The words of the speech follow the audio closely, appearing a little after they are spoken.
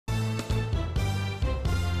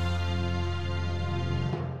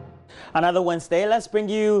Another Wednesday, let's bring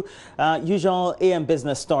you usual AM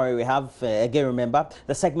business story. We have, again, remember,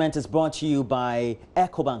 the segment is brought to you by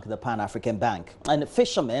EcoBank, the Pan-African Bank. And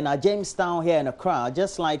fishermen at Jamestown here in Accra,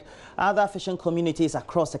 just like other fishing communities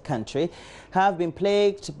across the country, have been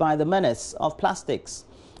plagued by the menace of plastics.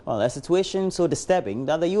 Well, a situation so disturbing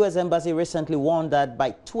that the U.S. Embassy recently warned that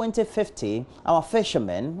by 2050, our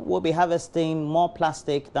fishermen will be harvesting more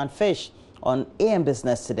plastic than fish. On AM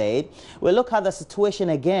Business today, we'll look at the situation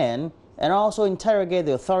again and also interrogate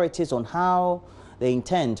the authorities on how they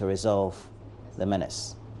intend to resolve the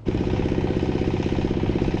menace.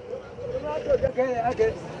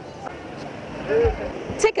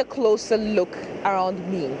 Take a closer look around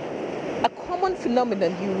me. A common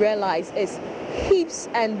phenomenon you realize is heaps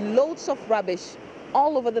and loads of rubbish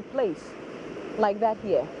all over the place, like that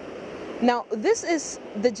here. Now, this is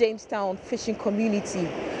the Jamestown fishing community.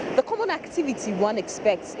 The common activity one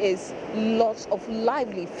expects is lots of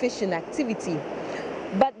lively fishing activity.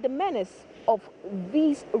 But the menace of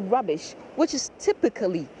these rubbish, which is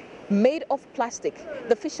typically made of plastic,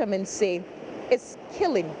 the fishermen say, is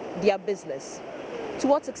killing their business. To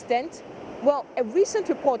what extent? Well, a recent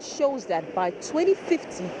report shows that by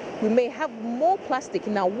 2050, we may have more plastic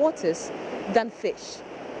in our waters than fish.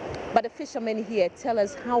 But the fishermen here tell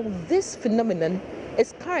us how this phenomenon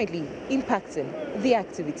is currently impacting the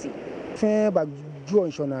activity.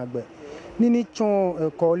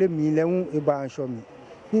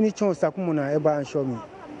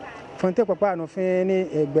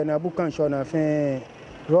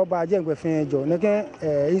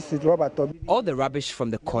 All the rubbish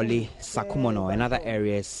from the Kole, Sakumono and other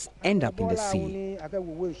areas end up in the sea.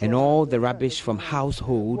 And all the rubbish from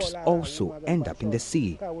households also end up in the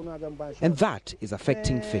sea. And that is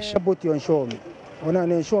affecting fish.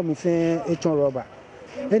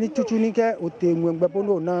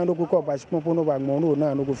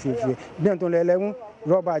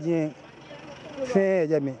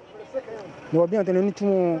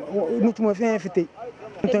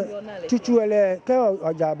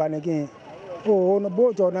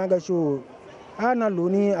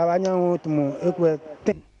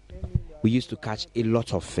 We used to catch a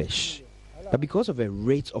lot of fish, but because of a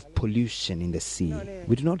rate of pollution in the sea,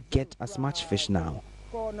 we do not get as much fish now.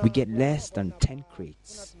 We get less than 10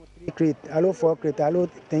 crates.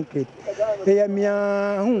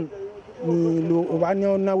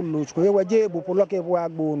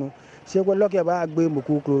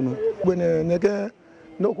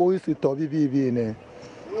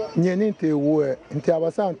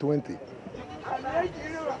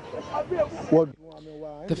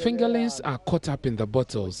 The fingerlings are caught up in the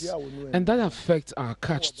bottles, and that affects our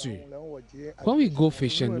catch too. When we go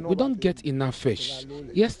fishing, we don't get enough fish.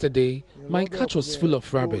 Yesterday, my catch was full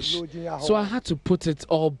of rubbish, so I had to put it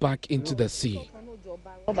all back into the sea.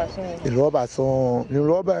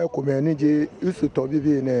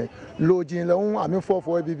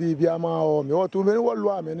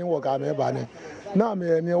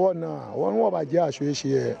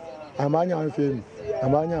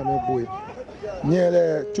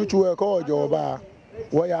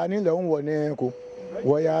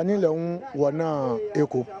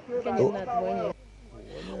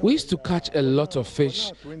 We used to catch a lot of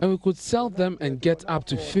fish and we could sell them and get up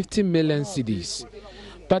to 50 million cedis.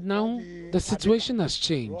 But now the situation has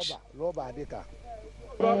changed.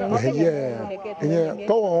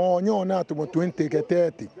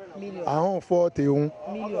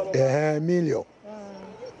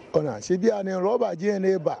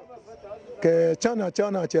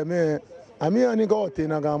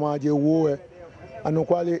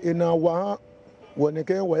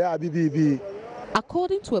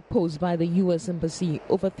 According to a post by the U.S. Embassy,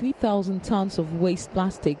 over 3,000 tons of waste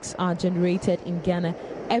plastics are generated in Ghana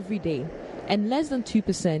every day, and less than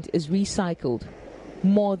 2% is recycled.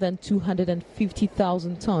 More than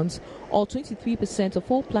 250,000 tons, or 23%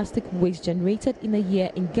 of all plastic waste generated in a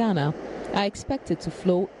year in Ghana, are expected to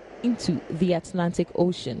flow into the Atlantic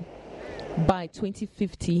Ocean. By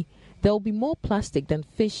 2050, there will be more plastic than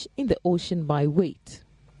fish in the ocean by weight.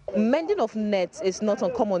 Mending of nets is not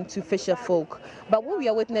uncommon to fisher folk, but what we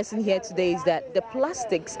are witnessing here today is that the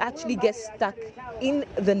plastics actually get stuck in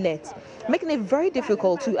the net, making it very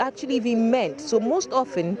difficult to actually even mend. So most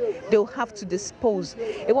often they'll have to dispose.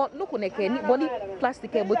 If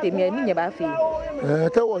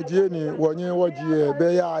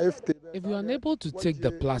you are unable to take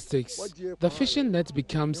the plastics, the fishing net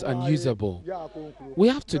becomes unusable. We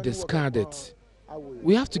have to discard it.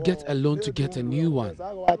 We have to get a loan to get a new one.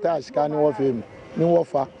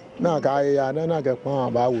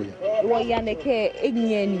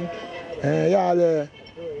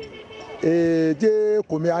 We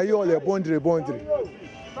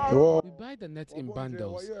buy the net in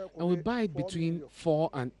bundles, and we buy it between 4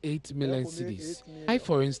 and 8 million cedis.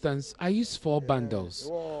 For instance, I use 4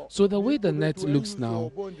 bundles. So the way the net looks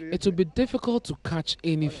now, it will be difficult to catch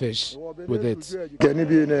any fish with it.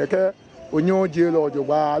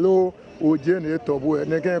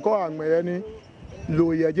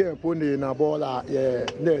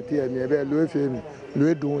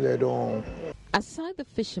 Aside the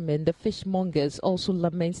fishermen, the fishmongers also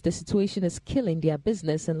lament the situation is killing their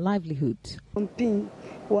business and livelihood.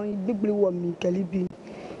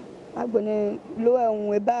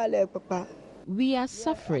 We are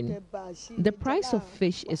suffering. The price of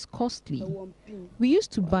fish is costly. We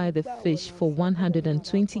used to buy the fish for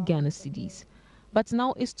 120 Ghana cedis, but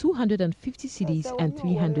now it's 250 cedis and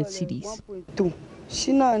 300 cedis.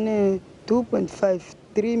 2.5,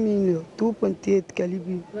 3 million, 2.8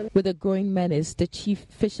 Calibi. With a growing menace, the chief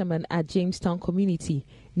fisherman at Jamestown community,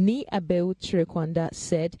 Ni Abeu Chirekwanda,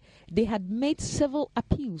 said they had made several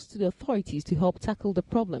appeals to the authorities to help tackle the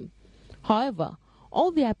problem. However,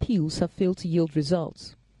 all the appeals have failed to yield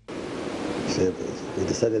results. So we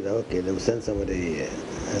decided that, okay, they will send somebody here,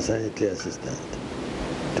 a sanitary assistant,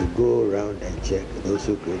 to go around and check those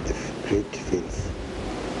who create fields,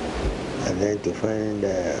 and then to find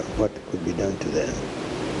what could be done to them.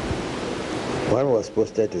 One was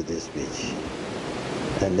posted to this beach,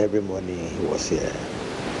 and every morning he was here.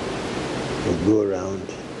 We'd go around,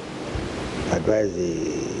 advise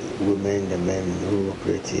the women, the men who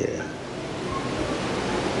operate here.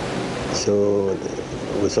 So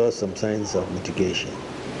we saw some signs of mitigation.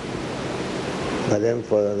 But then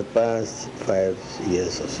for the past 5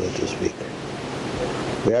 years or so, to speak,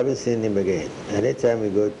 we haven't seen him again. Anytime we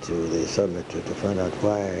go to the summit to find out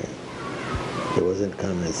why he wasn't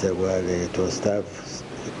coming, and said, well, it was staff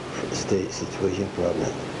situation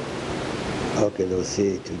problem. Okay, they'll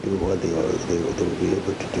see to do what they will be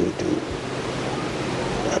able to do to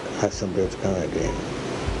ask somebody to come again.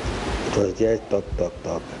 It was just talk.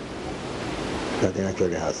 Nothing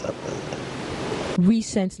actually has happened.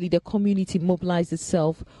 Recently, the community mobilized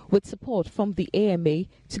itself with support from the AMA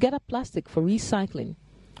to gather plastic for recycling.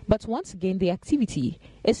 But once again, the activity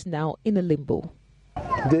is now in a limbo.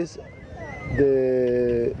 They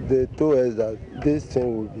told us that this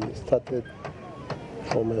thing will be started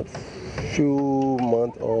from a few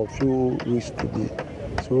months or few weeks today.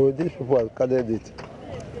 So these people have gathered it.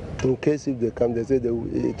 In case if they come, they say it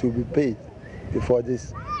will be paid before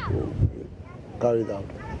this carried out.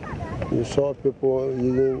 You saw people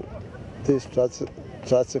using this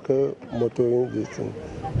tricycle motoring this thing,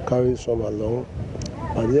 carrying some along,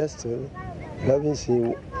 but yet still we haven't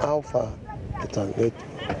seen how far it has led to.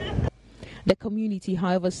 The community,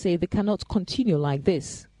 however, say they cannot continue like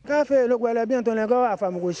this.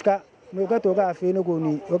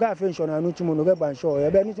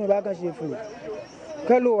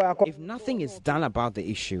 If nothing is done about the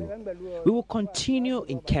issue, we will continue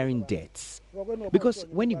incurring debts. Because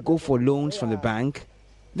when you go for loans from the bank,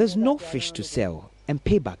 there's no fish to sell and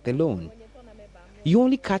pay back the loan. You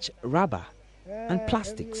only catch rubber and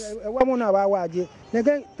plastics.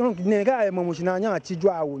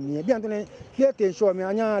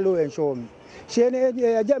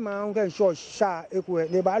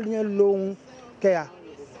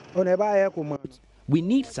 We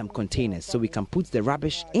need some containers so we can put the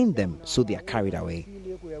rubbish in them so they are carried away.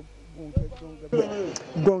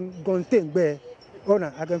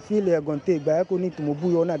 I can feel it going to take back. I need to move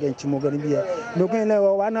on against Chimogan. No,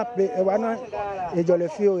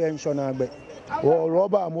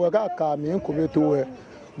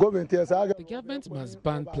 The government must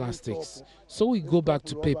ban plastics, so we go back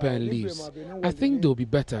to paper and leaves. I think they'll be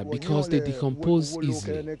better because they decompose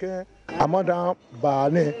easily.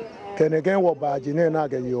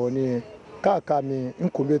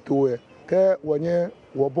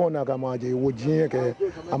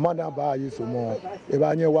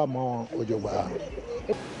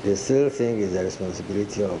 They still think it's the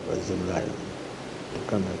responsibility of Zumlion to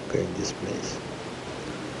come and create this place.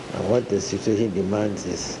 And what the situation demands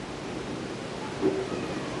is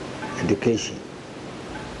education,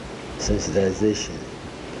 sensitization,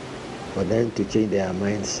 for them to change their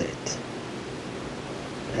mindset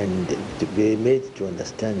and to be made to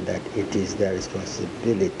understand that it is their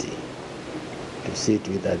responsibility to see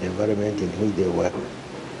to it that the environment in which they work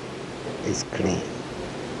is clean.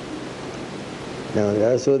 Now,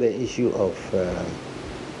 there's also the issue of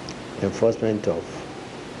enforcement of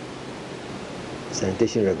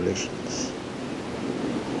sanitation regulations.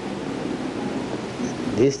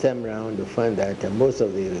 This time around, you find that most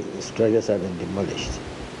of the structures have been demolished.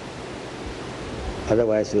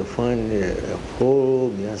 Otherwise, you'll find a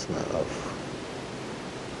whole miasma of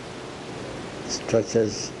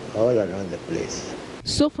structures all around the place.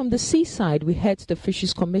 So from the seaside, we head to the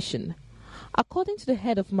Fisheries Commission. According to the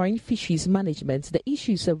head of Marine Fisheries Management, the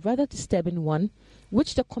issue is a rather disturbing one,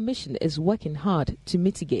 which the Commission is working hard to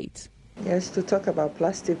mitigate. Yes, to talk about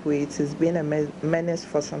plastic waste has been a menace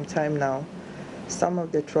for some time now. Some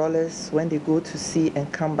of the trawlers, when they go to sea and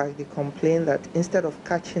come back, they complain that instead of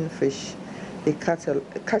catching fish, they catch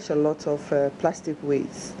a lot of plastic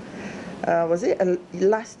waste. Was it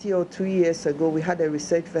last year or 2 years ago, we had a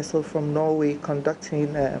research vessel from Norway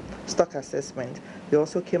conducting stock assessment. They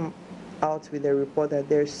also came out with a report that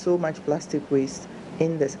there is so much plastic waste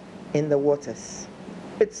in the waters.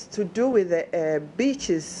 It's to do with the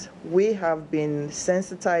beaches. We have been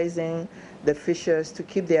sensitizing the fishers to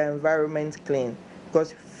keep their environment clean,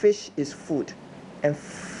 because fish is food, and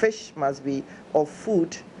fish must be, or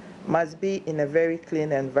food must be in a very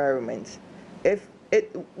clean environment. If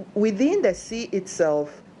within the sea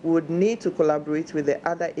itself, we would need to collaborate with the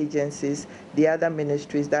other agencies, the other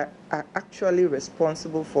ministries that are actually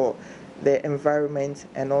responsible for the environment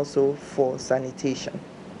and also for sanitation.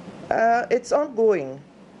 It's ongoing.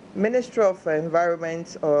 Ministry of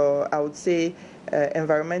Environment, or I would say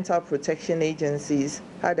environmental protection agencies,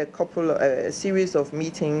 had a series of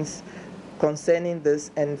meetings concerning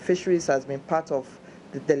this, and fisheries has been part of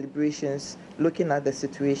the deliberations looking at the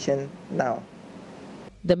situation now.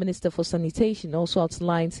 The Minister for Sanitation also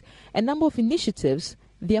outlines a number of initiatives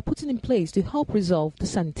they are putting in place to help resolve the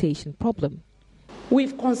sanitation problem.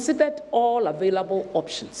 We've considered all available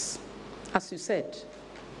options, as you said,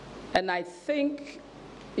 and I think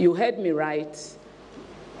you heard me right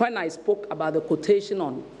when I spoke about the quotation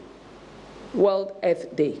on World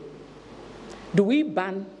Earth Day. Do we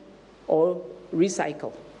ban or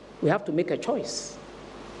recycle? We have to make a choice.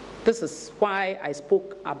 This is why I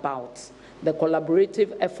spoke about the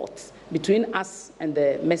collaborative efforts between us and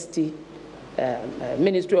the MESTI,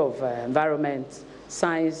 Ministry of Environment,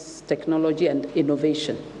 Science, Technology and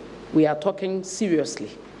Innovation. We are talking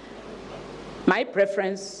seriously. My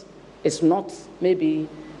preference is not maybe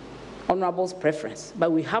Honorable's preference,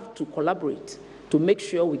 but we have to collaborate to make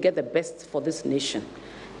sure we get the best for this nation.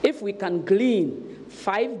 If we can glean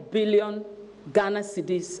 5 billion Ghana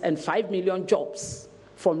cedis and 5 million jobs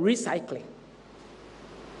from recycling,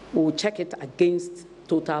 we will check it against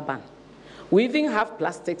total ban. We even have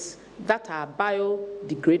plastics that are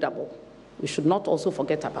biodegradable. We should not also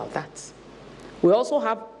forget about that. We also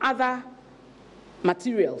have other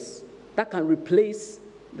materials that can replace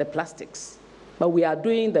the plastics, but we are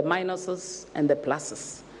doing the minuses and the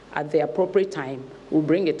pluses. At the appropriate time, we'll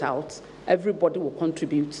bring it out, everybody will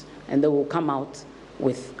contribute, and they will come out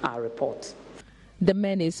with our report. The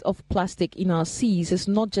menace of plastic in our seas is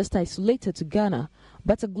not just isolated to Ghana,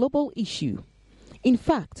 but a global issue. In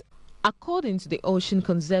fact, according to the Ocean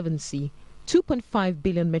Conservancy, 2.5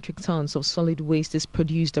 billion metric tons of solid waste is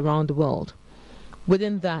produced around the world.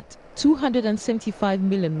 Within that, 275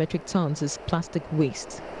 million metric tons is plastic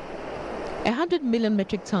waste. 100 million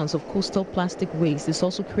metric tons of coastal plastic waste is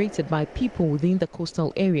also created by people within the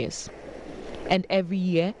coastal areas. And every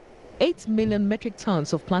year, 8 million metric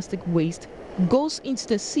tons of plastic waste goes into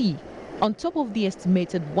the sea, on top of the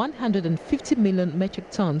estimated 150 million metric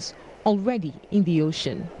tons already in the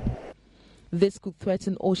ocean. This could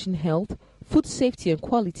threaten ocean health, food safety and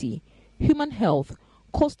quality, human health,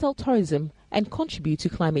 coastal tourism, and contribute to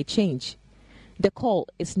climate change. The call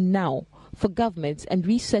is now for governments and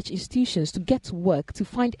research institutions to get to work to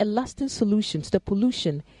find a lasting solution to the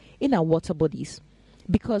pollution in our water bodies,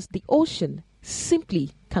 because the ocean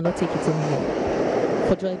simply cannot take it anymore.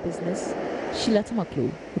 For Joy Business, Sheila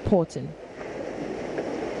Tamaklo reporting.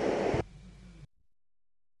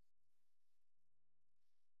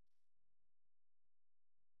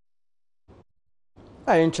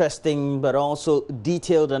 Interesting, but also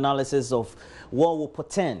detailed analysis of what will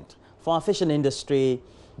portend for our fishing industry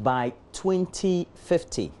by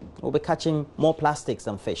 2050. We'll be catching more plastics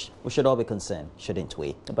than fish. We should all be concerned, shouldn't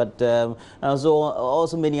we? But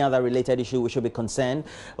also many other related issues we should be concerned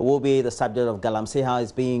will be the subject of galamsey, how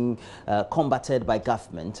it's being combated by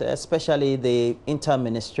government, especially the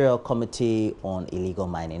Interministerial Committee on Illegal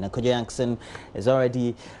Mining. And Kojo Yankson is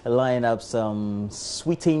already lining up some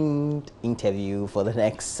sweetened interview for the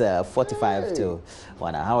next 45 to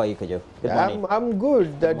 1 hour. How are you, Kojo? Good morning. I'm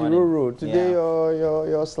good, Daddy Ruru. Today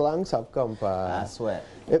your slangs have come. I swear.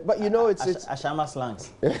 But you know, it's Ashama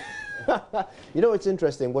slangs. You know, it's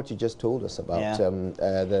interesting what you just told us about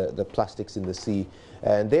the plastics in the sea.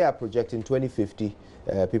 And they are projecting 2050,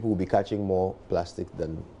 people will be catching more plastic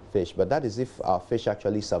than fish. But that is if our fish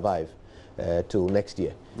actually survive. till next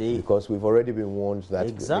year, because we've already been warned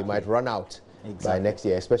that they might run out by next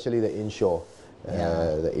year, especially the inshore.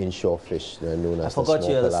 The inshore fish known as I forgot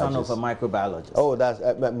you're the son of a microbiologist. Oh, that's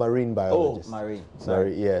marine biologist. Oh, marine.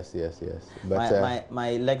 Sorry. Yes. But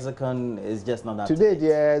my lexicon is just not that. Today,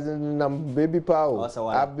 yes, baby Pao.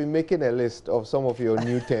 I've been making a list of some of your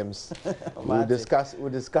new terms. We'll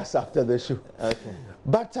discuss after the show. Okay.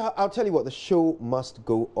 But I'll tell you what, the show must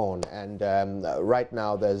go on, and right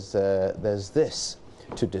now there's this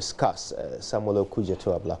to discuss. Samuel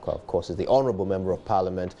Okudzeto Ablakwa, of course, is the Honourable Member of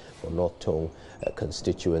Parliament for North Tone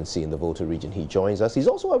constituency in the Volta region. He joins us. He's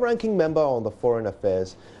also a ranking member on the Foreign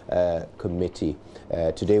Affairs Committee.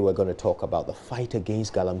 Today we're going to talk about the fight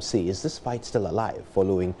against Galamsey. Is this fight still alive,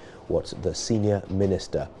 following what the senior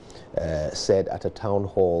minister said at a town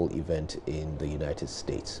hall event in the United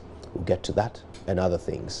States? We'll get to that and other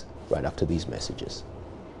things right after these messages.